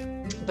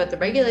 but the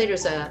regulator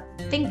is a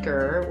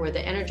thinker where the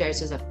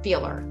energizer is a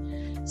feeler.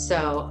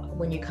 So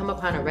when you come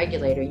upon a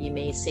regulator, you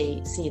may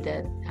see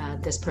that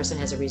this person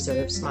has a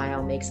reserved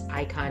smile, makes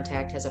eye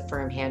contact, has a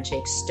firm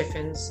handshake,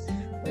 stiffens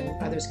when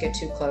others get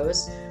too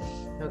close.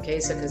 Okay,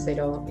 so because they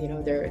don't,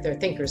 they're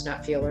thinkers,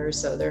 not feelers,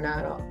 so they're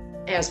not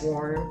as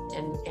warm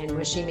and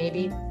mushy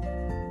maybe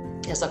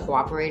as a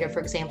cooperator,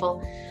 for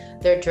example.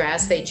 Their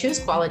dress, they choose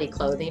quality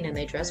clothing and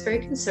they dress very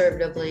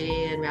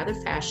conservatively and rather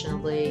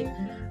fashionably.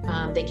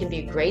 They can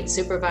be great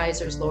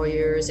supervisors,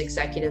 lawyers,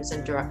 executives,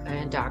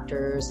 and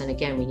doctors. And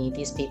again, we need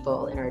these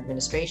people in our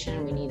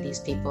administration. We need these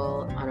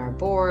people on our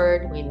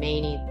board. We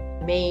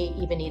may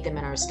even need them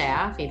in our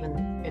staff,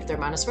 even if they're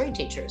Montessori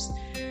teachers.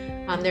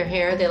 Their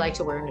hair, they like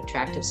to wear an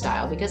attractive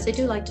style because they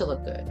do like to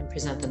look good and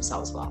present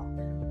themselves well.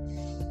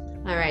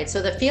 All right,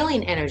 so the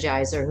feeling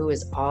energizer, who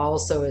is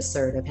also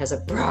assertive, has a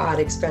broad,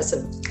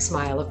 expressive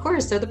smile. Of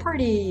course, they're the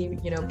party,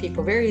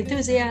 people, very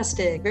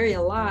enthusiastic, very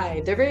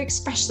alive. They're very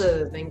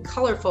expressive and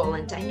colorful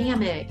and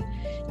dynamic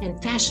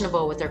and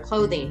fashionable with their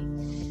clothing.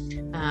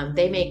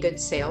 They make good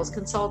sales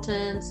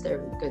consultants.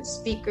 They're good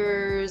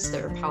speakers.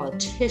 They're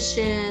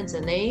politicians,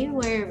 and they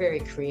wear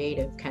very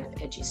creative, kind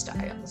of edgy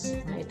styles.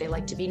 Right? They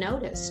like to be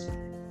noticed.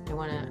 They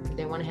want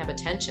to have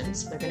attention,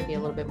 so they're going to be a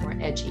little bit more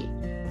edgy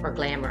or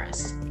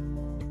glamorous.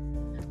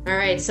 All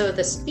right, so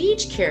the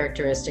speech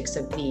characteristics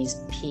of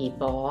these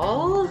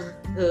people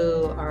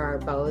who are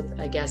both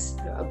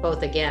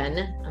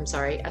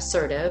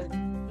assertive,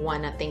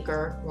 one a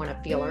thinker, one a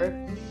feeler.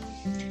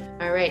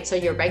 All right, so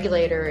your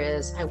regulator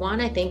is, I want,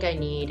 I think, I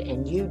need,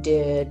 and you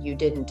did, you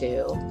didn't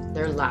do.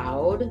 They're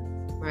loud,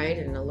 right,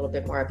 and a little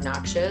bit more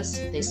obnoxious.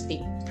 They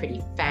speak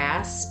pretty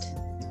fast.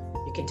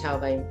 You can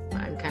tell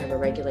I'm kind of a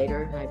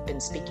regulator. I've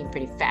been speaking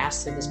pretty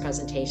fast through this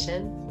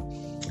presentation.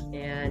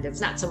 And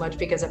it's not so much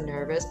because I'm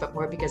nervous, but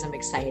more because I'm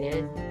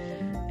excited.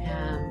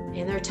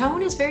 And their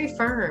tone is very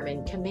firm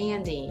and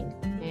commanding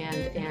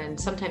and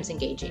sometimes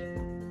engaging.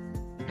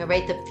 All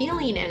right, the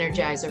feeling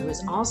energizer,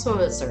 who's also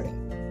assertive,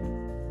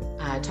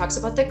 talks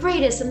about the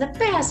greatest and the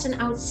best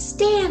and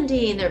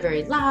outstanding. They're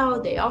very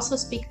loud. They also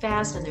speak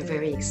fast and they're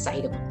very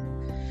excitable.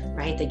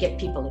 Right? They get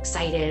people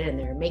excited and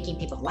they're making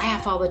people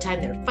laugh all the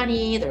time. They're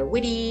funny, they're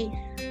witty,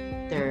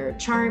 they're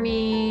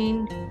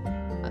charming.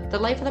 The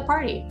life of the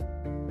party.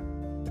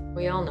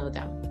 We all know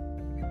them.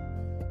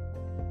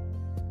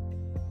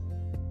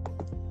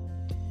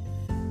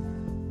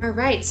 All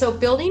right, so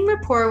building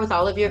rapport with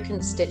all of your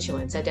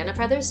constituents,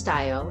 identify their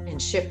style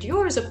and shift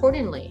yours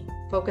accordingly.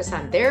 Focus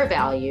on their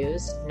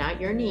values,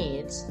 not your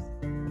needs.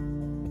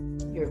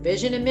 Your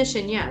vision and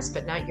mission, yes,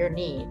 but not your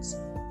needs.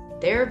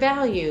 Their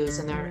values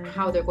and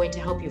how they're going to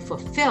help you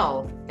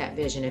fulfill that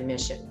vision and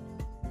mission.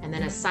 And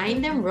then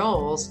assign them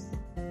roles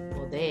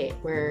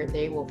where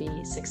they will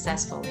be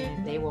successful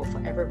and they will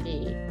forever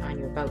be on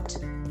your boat.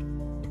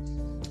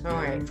 All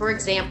right, for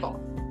example,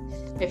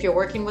 if you're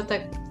working with a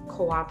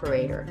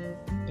cooperator,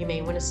 you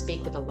may want to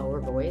speak with a lower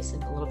voice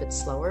and a little bit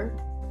slower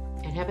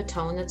and have a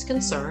tone that's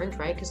concerned,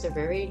 right? Because they're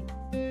very,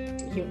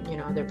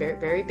 they're very,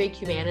 very big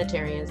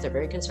humanitarians. They're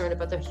very concerned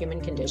about the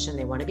human condition.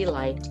 They want to be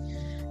liked.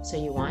 So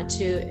you want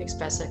to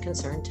express a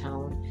concerned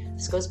tone.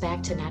 This goes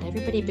back to not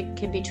everybody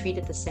can be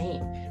treated the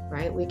same,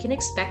 right? We can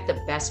expect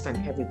the best from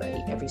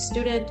everybody, every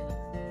student,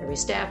 every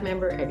staff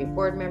member, every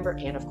board member,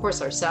 and of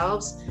course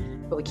ourselves,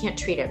 but we can't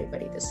treat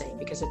everybody the same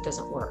because it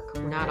doesn't work.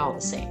 We're not all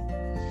the same.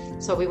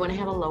 So we want to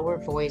have a lower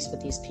voice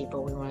with these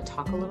people. We want to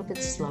talk a little bit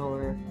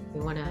slower.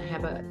 We want to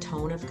have a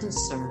tone of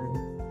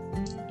concern.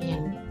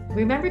 And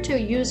remember to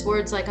use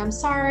words like, I'm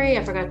sorry,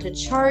 I forgot to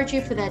charge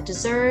you for that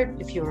dessert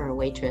if you were a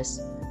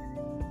waitress.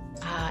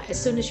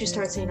 As soon as you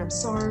start saying, I'm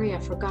sorry, I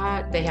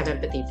forgot, they have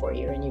empathy for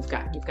you and you've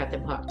got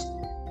them hooked.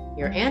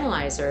 Your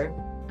analyzer,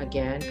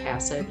 again,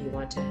 passive, you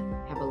want to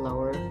have a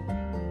lower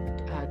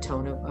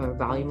tone or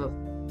volume of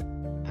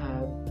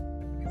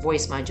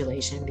voice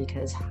modulation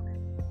because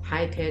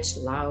high-pitched,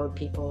 loud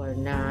people they're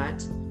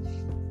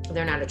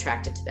not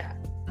attracted to that.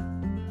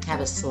 Have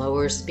a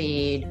slower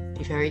speed,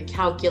 be very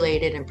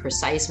calculated and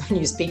precise when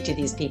you speak to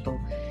these people.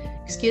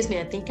 Excuse me,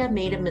 I think I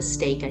made a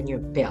mistake on your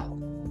bill.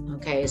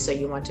 Okay, so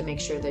you want to make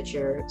sure that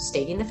you're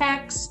stating the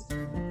facts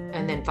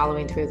and then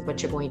following through with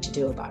what you're going to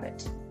do about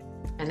it.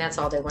 And that's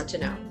all they want to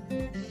know.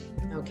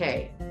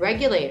 Okay,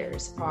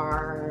 regulators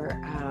are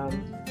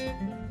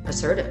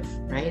assertive,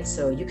 right?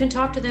 So you can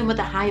talk to them with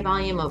a high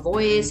volume of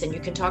voice and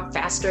you can talk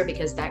faster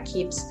because that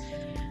keeps,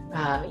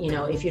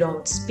 if you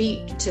don't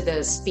speak to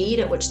the speed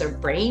at which their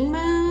brain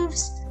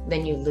moves,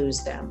 then you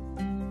lose them.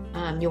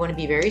 You want to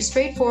be very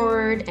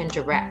straightforward and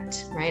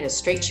direct, right? A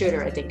straight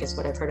shooter, I think, is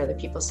what I've heard other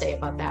people say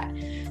about that.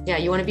 Yeah,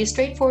 you want to be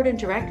straightforward and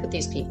direct with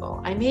these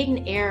people. I made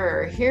an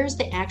error. Here's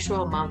the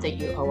actual amount that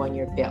you owe on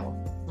your bill.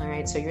 All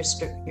right, so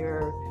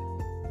you're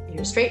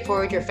you're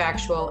straightforward, you're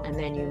factual, and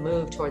then you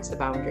move towards the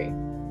boundary.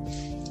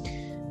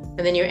 And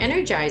then your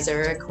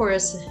energizer, of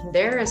course,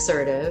 they're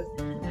assertive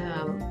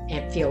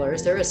and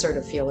feelers. They're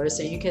assertive feelers,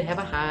 so you can have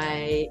a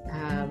high,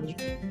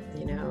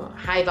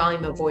 high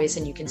volume of voice,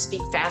 and you can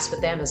speak fast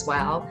with them as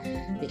well,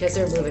 because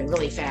they're moving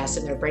really fast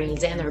in their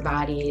brains and their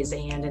bodies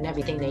and in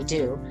everything they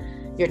do.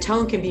 Your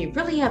tone can be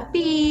really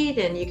upbeat,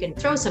 and you can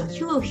throw some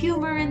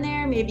humor in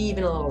there, maybe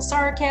even a little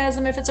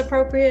sarcasm if it's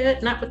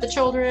appropriate, not with the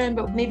children,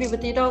 but maybe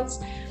with the adults.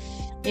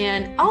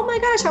 And oh my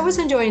gosh, I was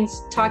enjoying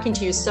talking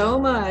to you so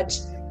much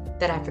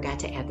that I forgot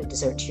to add the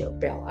dessert to your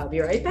bill. I'll be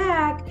right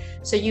back.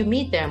 So you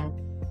meet them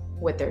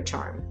with their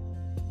charm.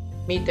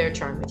 Meet their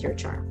charm with your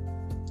charm.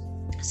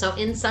 So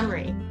in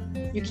summary,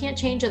 you can't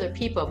change other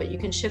people, but you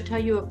can shift how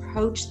you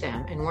approach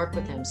them and work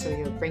with them, so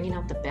you're bringing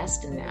out the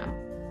best in them,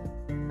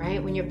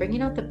 right? When you're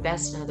bringing out the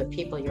best in other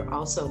people, you're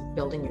also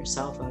building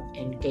yourself up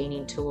and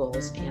gaining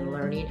tools and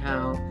learning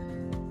how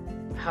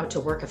to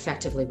work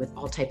effectively with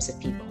all types of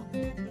people.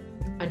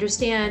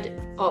 Understand,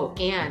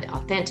 and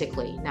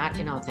authentically, not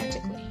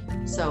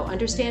inauthentically. So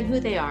understand who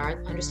they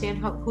are, understand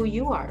who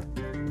you are.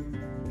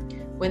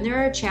 When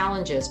there are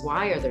challenges,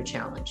 why are there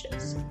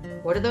challenges?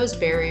 What are those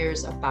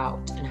barriers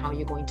about, and how are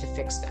you going to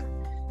fix them?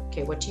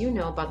 Okay, what do you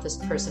know about this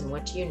person?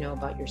 What do you know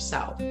about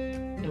yourself?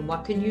 And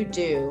what can you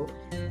do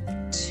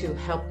to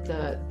help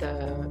the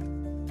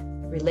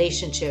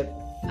relationship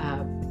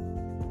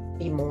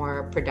be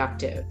more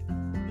productive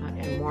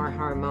and more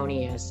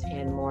harmonious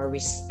and more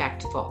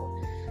respectful?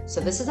 So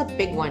this is a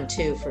big one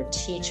too for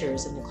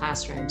teachers in the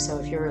classroom. So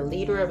if you're a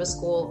leader of a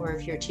school, or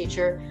if you're a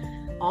teacher,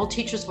 all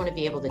teachers want to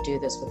be able to do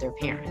this with their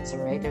parents, all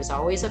right? There's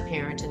always a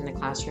parent in the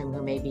classroom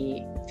who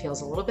maybe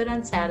feels a little bit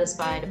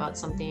unsatisfied about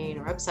something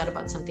or upset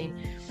about something.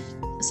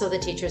 So the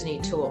teachers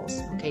need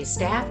tools, okay?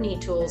 Staff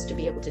need tools to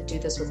be able to do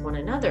this with one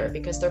another,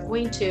 because they're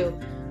going to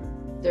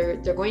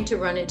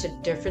run into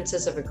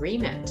differences of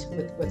agreement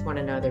with one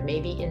another,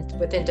 maybe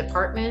within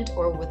department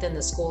or within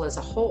the school as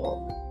a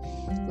whole.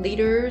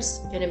 Leaders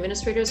and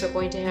administrators are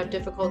going to have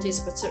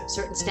difficulties with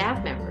certain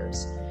staff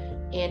members.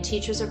 And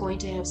teachers are going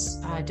to have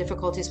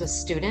difficulties with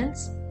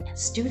students, and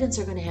students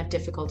are going to have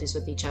difficulties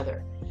with each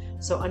other.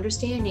 So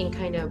understanding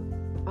kind of,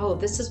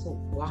 this is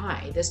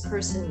why this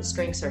person's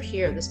strengths are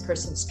here, this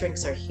person's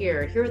strengths are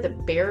here. Here are the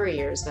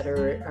barriers that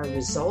are a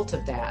result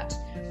of that.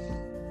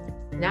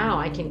 Now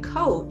I can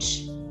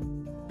coach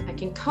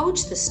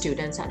the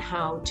students on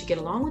how to get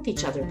along with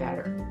each other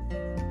better.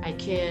 I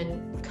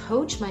can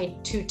coach my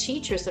two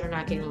teachers that are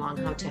not getting along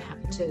how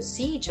to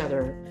see each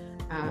other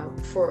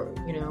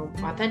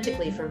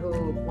authentically for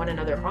who one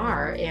another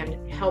are, and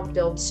help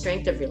build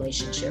strength of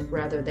relationship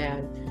rather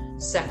than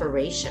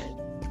separation.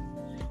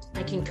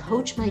 I can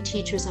coach my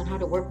teachers on how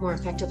to work more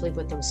effectively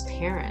with those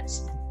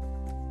parents.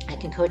 I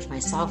can coach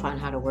myself on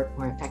how to work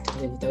more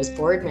effectively with those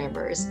board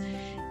members,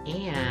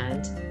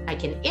 and I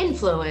can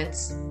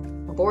influence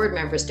board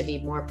members to be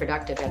more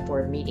productive at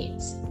board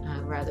meetings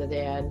rather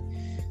than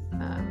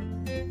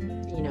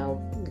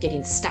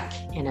getting stuck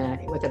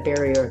with a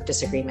barrier of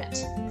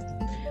disagreement.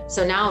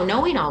 So now,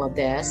 knowing all of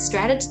this,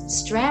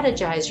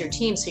 strategize your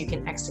team so you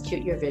can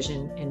execute your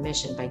vision and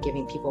mission by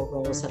giving people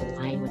roles that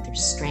align with their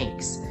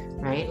strengths,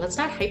 right? Let's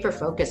not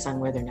hyper-focus on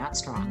where they're not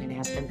strong and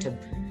ask them to,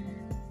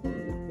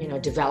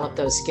 develop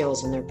those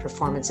skills in their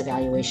performance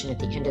evaluation at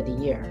the end of the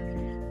year.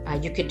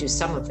 You could do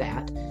some of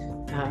that,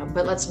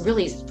 but let's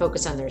really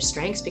focus on their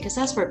strengths, because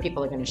that's where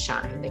people are going to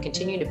shine. They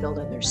continue to build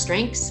on their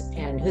strengths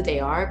and who they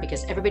are,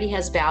 because everybody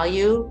has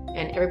value,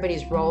 and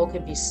everybody's role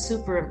can be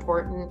super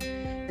important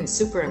and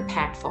super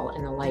impactful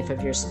in the life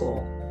of your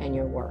school and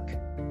your work.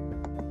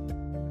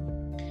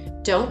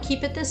 Don't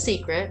keep it the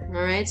secret,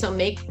 all right? So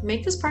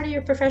make this part of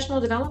your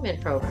professional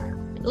development program.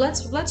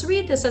 Let's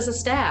read this as a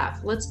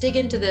staff. Let's dig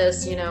into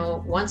this,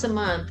 once a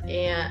month,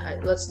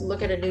 and let's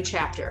look at a new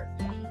chapter.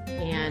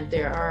 And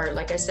there are,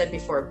 like I said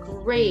before,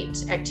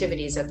 great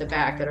activities at the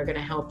back that are going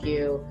to help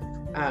you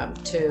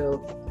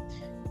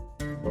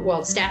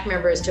staff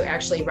members to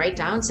actually write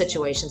down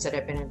situations that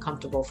have been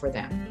uncomfortable for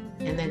them,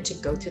 and then to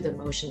go through the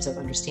motions of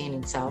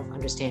understanding self,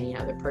 understanding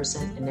another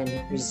person, and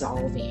then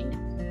resolving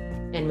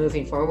and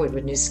moving forward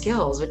with new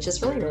skills, which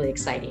is really, really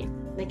exciting.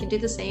 They can do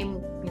the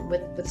same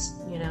with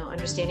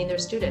understanding their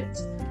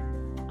students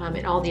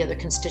and all the other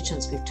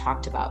constituents we've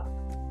talked about.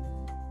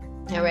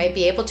 All right,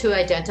 be able to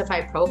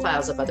identify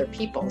profiles of other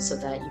people so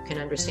that you can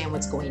understand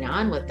what's going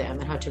on with them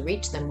and how to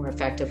reach them more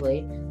effectively,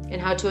 and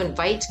how to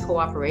invite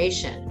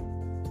cooperation,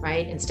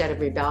 right, instead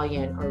of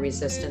rebellion or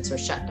resistance or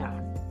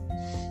shutdown,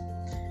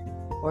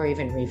 or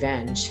even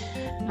revenge.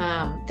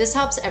 This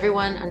helps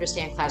everyone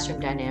understand classroom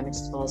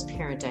dynamics as well as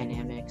parent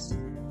dynamics,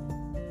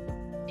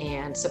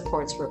 and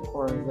supports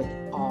rapport with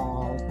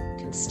all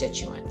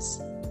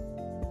constituents.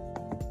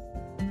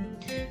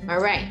 All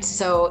right,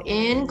 so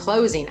in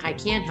closing, I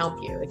can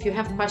help you. If you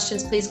have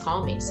questions, please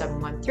call me,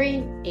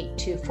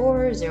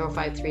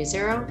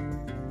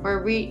 713-824-0530,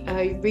 or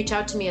reach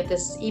out to me at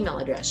this email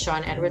address,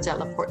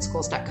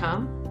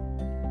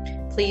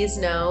 SeanEdwards@laporteschools.com. Please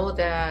know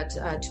that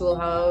Tool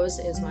House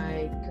is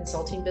my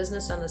consulting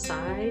business on the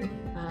side.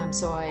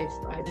 So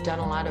I've done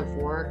a lot of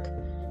work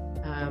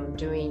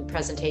doing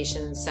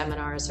presentations,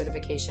 seminars,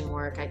 certification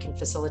work. I can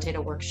facilitate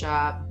a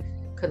workshop,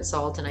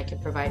 consult, and I can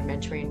provide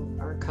mentoring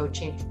or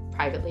coaching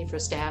privately for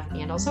staff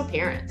and also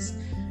parents.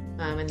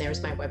 And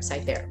there's my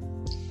website there.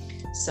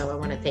 So I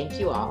want to thank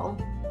you all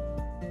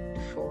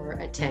for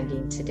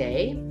attending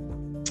today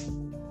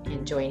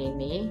and joining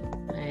me.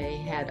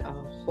 I had a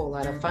whole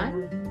lot of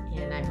fun,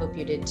 and I hope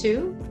you did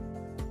too.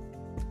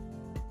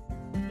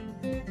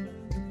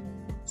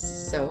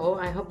 So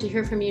I hope to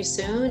hear from you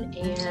soon,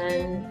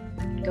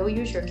 and go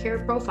use your CARE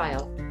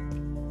profile.